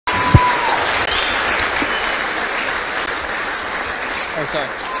Oh,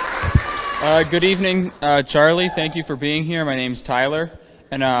 sorry. Good evening, Charlie. Thank you for being here. My name's Tyler.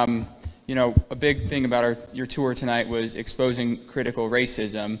 And, you know, a big thing about your tour tonight was exposing critical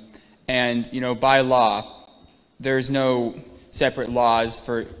racism. And, you know, by law, there's no separate laws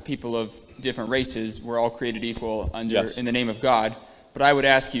for people of different races. We're all created equal in the name of God. But I would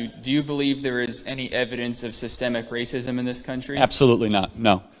ask you, do you believe there is any evidence of systemic racism in this country? Absolutely not,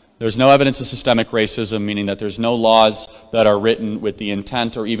 no. There's no evidence of systemic racism, meaning that there's no laws that are written with the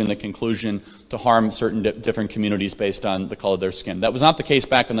intent or even the conclusion to harm certain different communities based on the color of their skin. That was not the case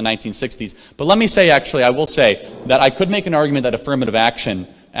back in the 1960s. But let me say, actually, I will say that I could make an argument that affirmative action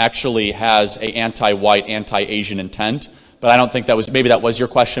actually has an anti-white, anti-Asian intent. But I don't think that was, maybe that was your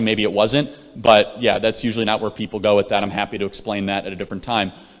question, maybe it wasn't. But yeah, that's usually not where people go with that. I'm happy to explain that at a different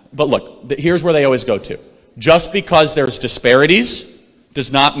time. But look, here's where they always go to. Just because there's disparities does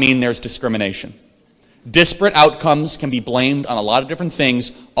not mean there's discrimination. Disparate outcomes can be blamed on a lot of different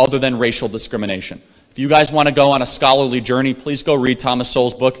things other than racial discrimination. If you guys want to go on a scholarly journey, please go read Thomas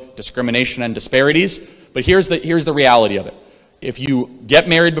Sowell's book, Discrimination and Disparities. But here's the reality of it. If you get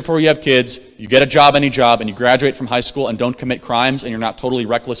married before you have kids, you get a job, any job, and you graduate from high school and don't commit crimes and you're not totally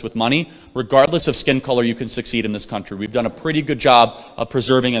reckless with money, regardless of skin color, you can succeed in this country. We've done a pretty good job of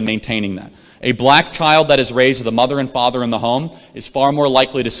preserving and maintaining that. A black child that is raised with a mother and father in the home is far more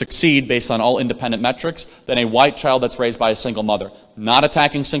likely to succeed based on all independent metrics than a white child that's raised by a single mother. Not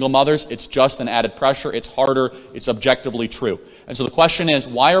attacking single mothers, it's just an added pressure, it's harder, it's objectively true. And so the question is,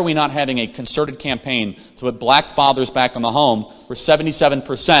 why are we not having a concerted campaign to put black fathers back in the home, where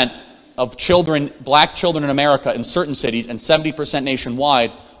 77% of children, black children in America in certain cities and 70%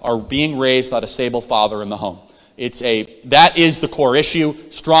 nationwide are being raised without a stable father in the home? That is the core issue.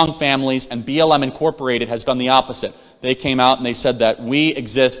 Strong families, and BLM Incorporated has done the opposite. They came out and they said that we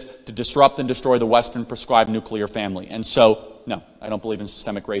exist to disrupt and destroy the Western prescribed nuclear family. And so, no, I don't believe in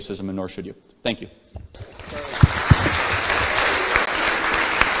systemic racism, and nor should you. Thank you.